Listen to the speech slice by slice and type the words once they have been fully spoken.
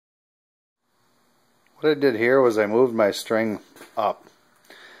What I did here was I moved my string up.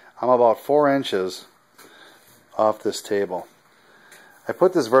 I'm about 4 inches off this table. I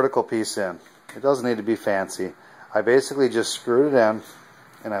put this vertical piece in. It doesn't need to be fancy. I basically just screwed it in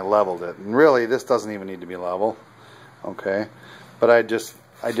and I leveled it. And really, this doesn't even need to be level. Okay, but I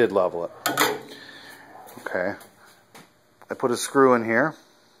did level it. Okay, I put a screw in here,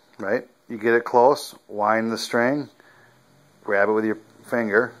 right? You get it close, wind the string, grab it with your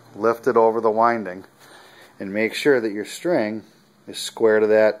finger, lift it over the winding, and make sure that your string is square to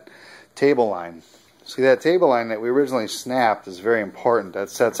that table line. See, that table line that we originally snapped is very important.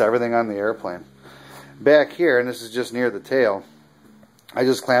 That sets everything on the airplane. Back here, and this is just near the tail, I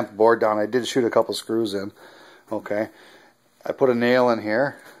just clamped the board down. I did shoot a couple screws in. Okay, I put a nail in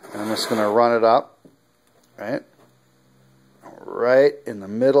here, and I'm just going to run it up, right in the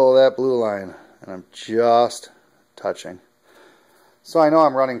middle of that blue line, and I'm just touching. So I know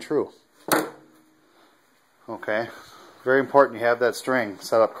I'm running true. Okay, very important you have that string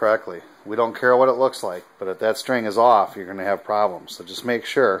set up correctly. We don't care what it looks like, but if that string is off, you're going to have problems. So just make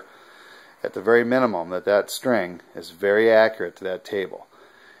sure, at the very minimum, that that string is very accurate to that table.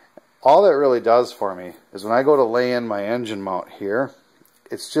 All that really does for me is when I go to lay in my engine mount here,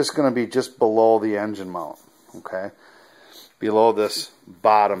 it's just going to be just below the engine mount, okay? Below this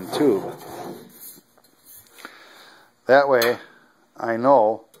bottom tube. That way, I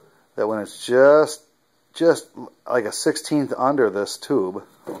know that when it's just like a 1/16 under this tube,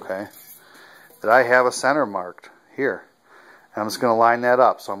 okay, that I have a center marked here. And I'm just going to line that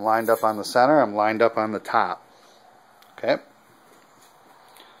up. So I'm lined up on the center, I'm lined up on the top. Okay?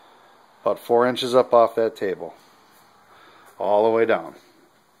 About 4 inches up off that table. All the way down.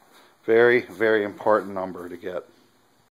 Very, very important number to get.